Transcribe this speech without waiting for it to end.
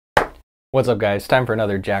What's up, guys? Time for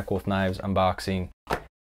another Jack Wolf Knives unboxing.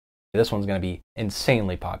 This one's going to be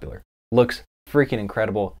insanely popular. Looks freaking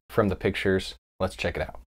incredible from the pictures. Let's check it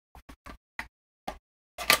out.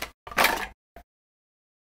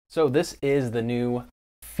 So this is the new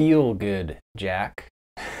FEELGOOD Jack.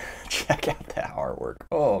 Check out that artwork.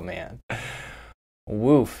 Oh man.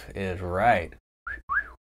 Woof is right.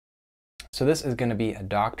 So this is going to be a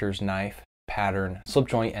doctor's knife pattern slip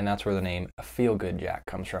joint, and that's where the name FEELGOOD Jack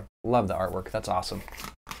comes from. Love the artwork. That's awesome.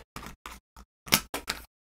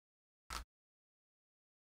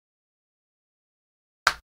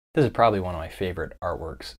 This is probably one of my favorite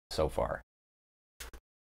artworks so far.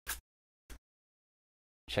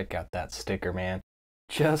 Check out that sticker, man.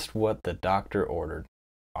 Just what the doctor ordered.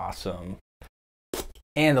 Awesome.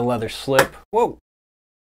 And the leather slip. Whoa.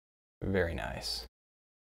 Very nice.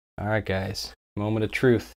 All right, guys. Moment of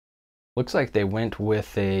truth. Looks like they went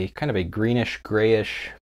with a kind of a greenish,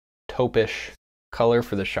 grayish, taupish color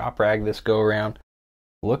for the shop rag this go around.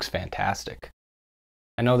 Looks fantastic.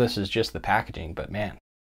 I know this is just the packaging, but man,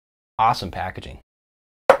 awesome packaging.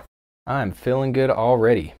 I'm feeling good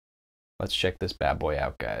already. Let's check this bad boy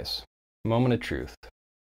out, guys. Moment of truth.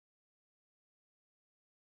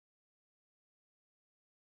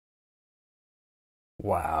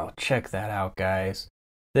 Wow, check that out, guys.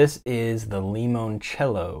 This is the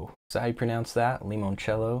limoncello. Is that how you pronounce that?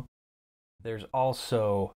 Limoncello. There's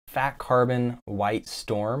also fat carbon white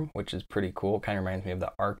storm, which is pretty cool. Kind of reminds me of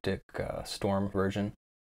the Arctic storm version.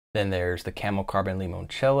 Then there's the camel carbon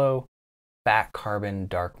limoncello, fat carbon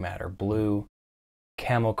dark matter blue,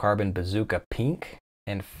 camel carbon bazooka pink,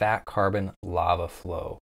 and fat carbon lava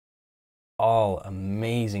flow. All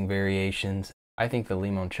amazing variations. I think the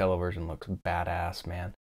limoncello version looks badass,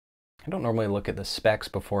 man. I don't normally look at the specs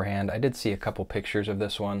beforehand. I did see a couple pictures of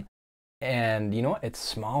this one, and you know what? It's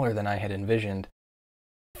smaller than I had envisioned.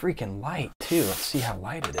 Freaking light, too. Let's see how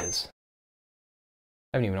light it is.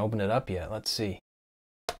 I haven't even opened it up yet. Let's see.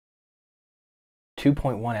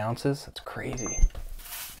 2.1 ounces? That's crazy.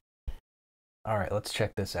 All right, let's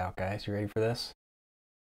check this out, guys. You ready for this?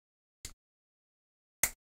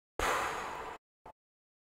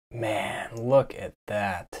 Man, look at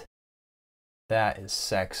that. That is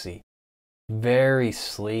sexy. Very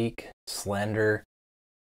sleek, slender,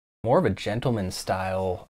 more of a gentleman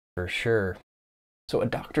style for sure. So a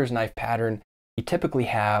doctor's knife pattern, you typically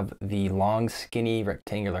have the long, skinny,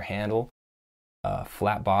 rectangular handle,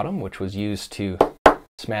 flat bottom, which was used to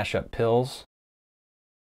smash up pills,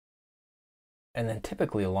 and then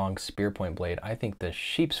typically a long spear point blade. I think the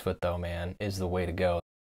sheep's foot, though, man, is the way to go.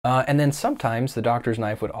 And then sometimes the doctor's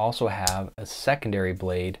knife would also have a secondary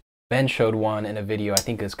blade. Ben showed one in a video. I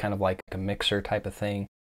think it's kind of like a mixer type of thing.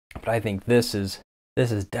 But I think this is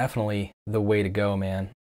definitely the way to go,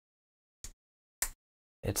 man.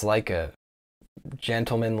 It's like a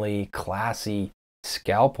gentlemanly, classy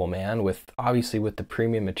scalpel, man, with obviously with the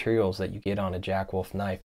premium materials that you get on a Jack Wolf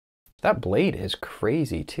knife. That blade is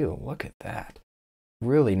crazy too. Look at that.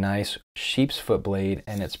 Really nice sheep's foot blade,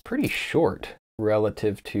 and it's pretty short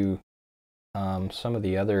relative to some of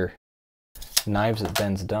the other knives that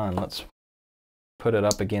Ben's done. Let's put it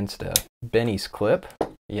up against a Benny's clip.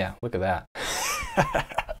 Yeah, look at that.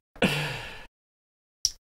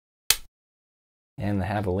 And the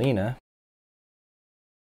javelina.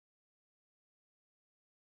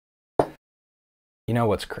 You know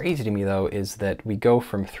what's crazy to me though is that we go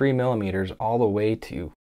from 3mm all the way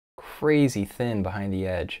to crazy thin behind the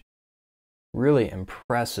edge. Really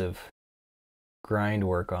impressive grind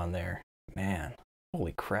work on there. Man,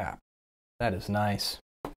 holy crap. That is nice.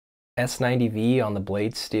 S90V on the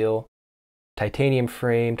blade steel, titanium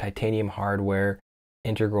frame, titanium hardware,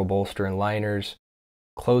 integral bolster and liners,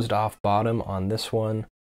 closed off bottom on this one.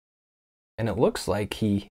 And it looks like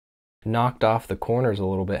he knocked off the corners a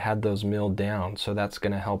little bit, had those milled down. So that's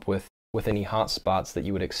going to help with any hot spots that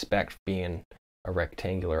you would expect being a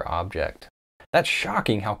rectangular object. That's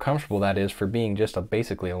shocking how comfortable that is for being just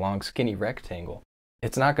basically a long skinny rectangle.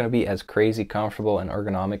 It's not going to be as crazy comfortable and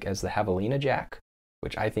ergonomic as the javelina Jack,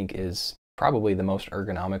 which I think is probably the most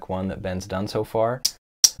ergonomic one that Ben's done so far.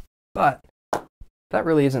 But that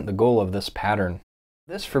really isn't the goal of this pattern.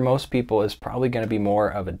 This, for most people, is probably going to be more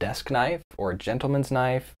of a desk knife or a gentleman's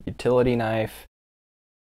knife, utility knife.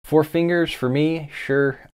 4 fingers for me,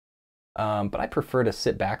 sure. But I prefer to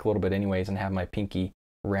sit back a little bit anyways and have my pinky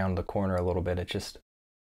round the corner a little bit.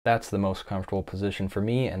 That's the most comfortable position for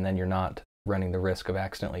me, and then you're not running the risk of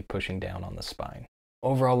accidentally pushing down on the spine.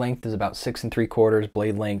 Overall length is about 6 3/4.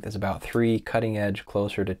 Blade length is about 3. Cutting edge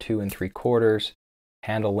closer to 2 3/4.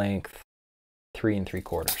 Handle length 3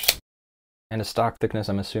 3/4. And the stock thickness,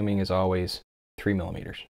 I'm assuming, is always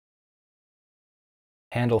 3mm.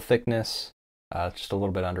 Handle thickness, just a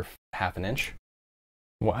little bit under 1/2 inch.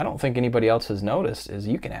 What I don't think anybody else has noticed is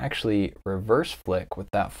you can actually reverse flick with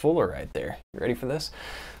that fuller right there. You ready for this?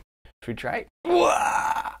 Should we try it?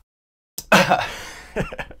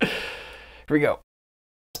 Here we go.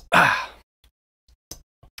 I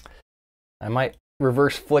might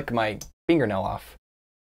reverse flick my fingernail off.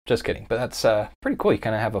 Just kidding, but that's pretty cool. You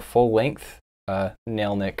kind of have a full length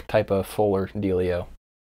nail nick type of fuller dealio.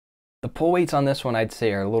 The pull weights on this one I'd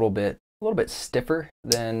say are a little bit stiffer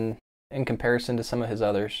than in comparison to some of his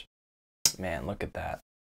others. Man, look at that.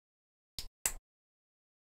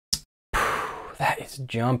 That is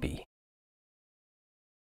jumpy.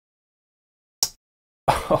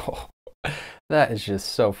 Oh, that is just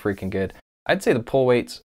so freaking good. I'd say the pull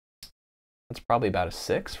weights, that's probably about a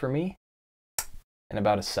 6 for me and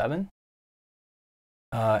about a 7.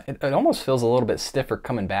 It almost feels a little bit stiffer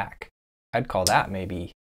coming back. I'd call that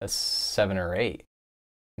maybe a 7 or 8.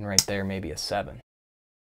 And right there, maybe a 7.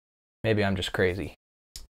 Maybe I'm just crazy.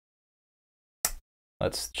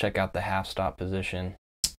 Let's check out the half stop position.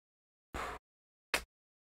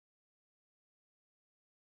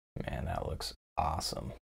 Man, that looks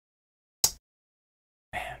awesome.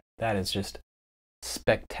 Man, that is just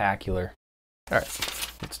spectacular. All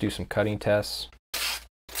right, let's do some cutting tests.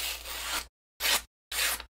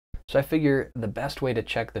 So I figure the best way to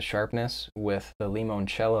check the sharpness with the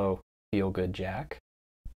Limoncello Feel Good Jack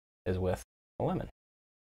is with a lemon.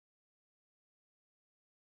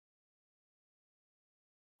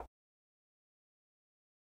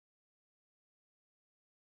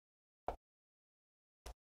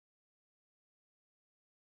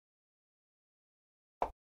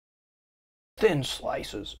 Thin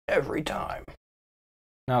slices every time.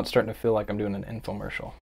 Now it's starting to feel like I'm doing an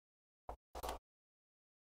infomercial.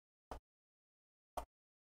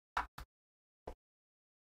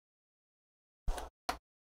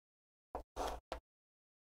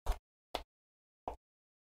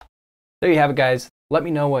 There you have it, guys. Let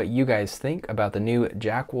me know what you guys think about the new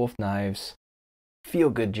Jack Wolf Knives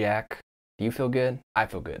Feel Good Jack. Do you feel good? I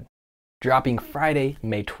feel good. Dropping Friday,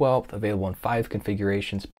 May 12th, available in 5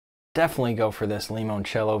 configurations. Definitely go for this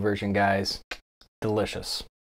Limoncello version, guys. Delicious.